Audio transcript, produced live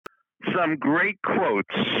some great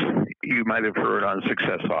quotes you might have heard on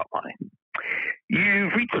Success Hotline.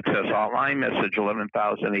 You've reached Success Hotline, message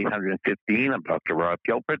 11,815. I'm Dr. Rob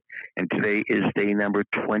Gilbert, and today is day number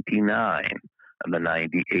 29 of the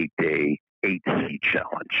 98-day 8C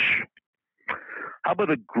challenge. How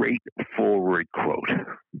about a great forward quote?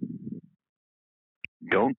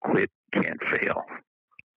 Don't quit, can't fail.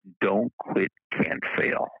 Don't quit, can't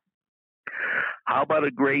fail. How about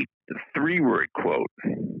a great 3-word quote?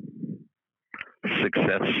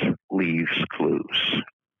 Success leaves clues.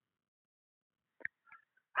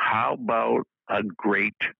 How about a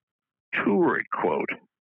great 2-word quote?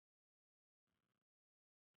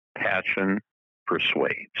 Passion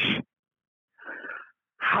persuades.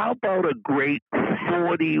 How about a great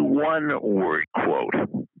 41-word quote? Are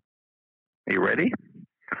you ready?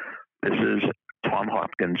 This is Tom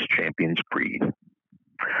Hopkins' Champion's Creed.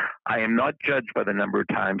 I am not judged by the number of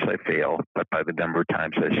times I fail, but by the number of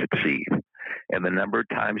times I succeed. And the number of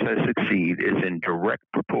times I succeed is in direct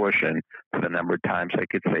proportion to the number of times I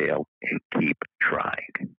could fail and keep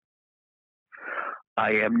trying.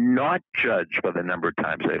 I am not judged by the number of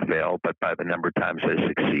times I fail, but by the number of times I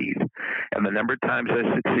succeed. And the number of times I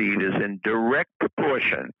succeed is in direct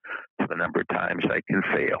proportion to the number of times I can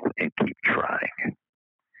fail and keep trying.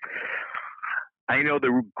 I know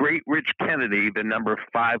the great Rich Kennedy, the number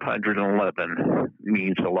 511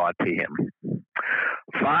 means a lot to him.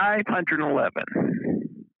 511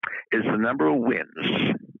 is the number of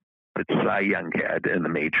wins that Cy Young had in the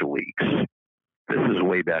major leagues. This is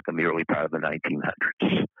way back in the early part of the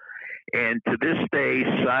 1900s. And to this day,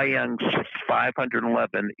 Cy Young's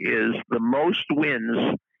 511 is the most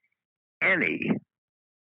wins any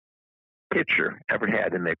pitcher ever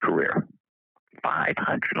had in their career.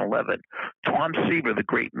 511. Tom Seaver, the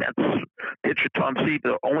great Mets pitcher Tom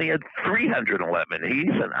Seaver, only had 311.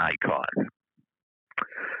 He's an icon.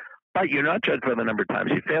 But you're not judged by the number of times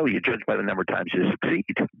you fail. You're judged by the number of times you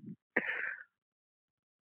succeed.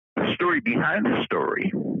 The story behind the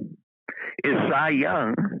story is Cy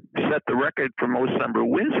Young set the record for most number of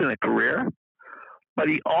wins in a career, but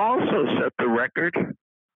he also set the record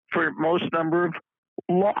for most number of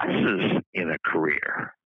losses in a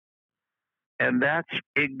career. And that's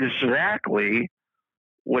exactly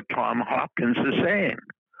what Tom Hopkins is saying.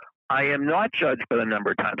 I am not judged by the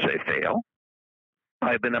number of times I fail,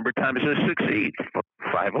 by the number of times I succeed,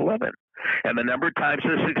 511. And the number of times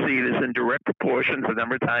I succeed is in direct proportion to the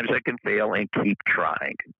number of times I can fail and keep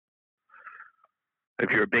trying.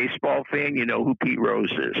 If you're a baseball fan, you know who Pete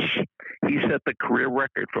Rose is. He set the career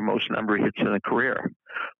record for most number of hits in a career.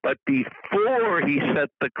 But before he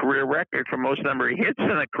set the career record for most number of hits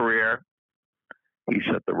in a career, he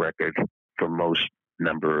set the record for most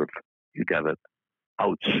number of, you got it,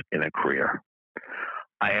 outs in a career.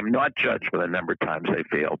 I am not judged by the number of times I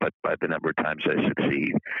fail, but by the number of times I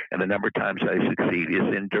succeed. And the number of times I succeed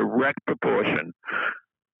is in direct proportion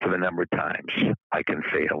to the number of times I can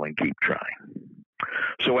fail and keep trying.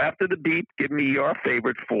 So after the beep, give me your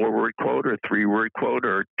favorite 4-word quote or 3-word quote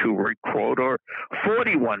or 2-word quote or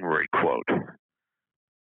 41-word quote.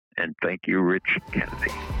 And thank you, Rich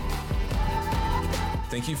Kennedy.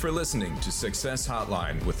 Thank you for listening to Success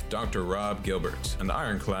Hotline with Dr. Rob Gilbert, an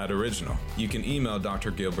Ironclad original. You can email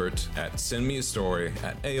Dr. Gilbert at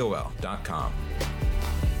sendmeastory@aol.com.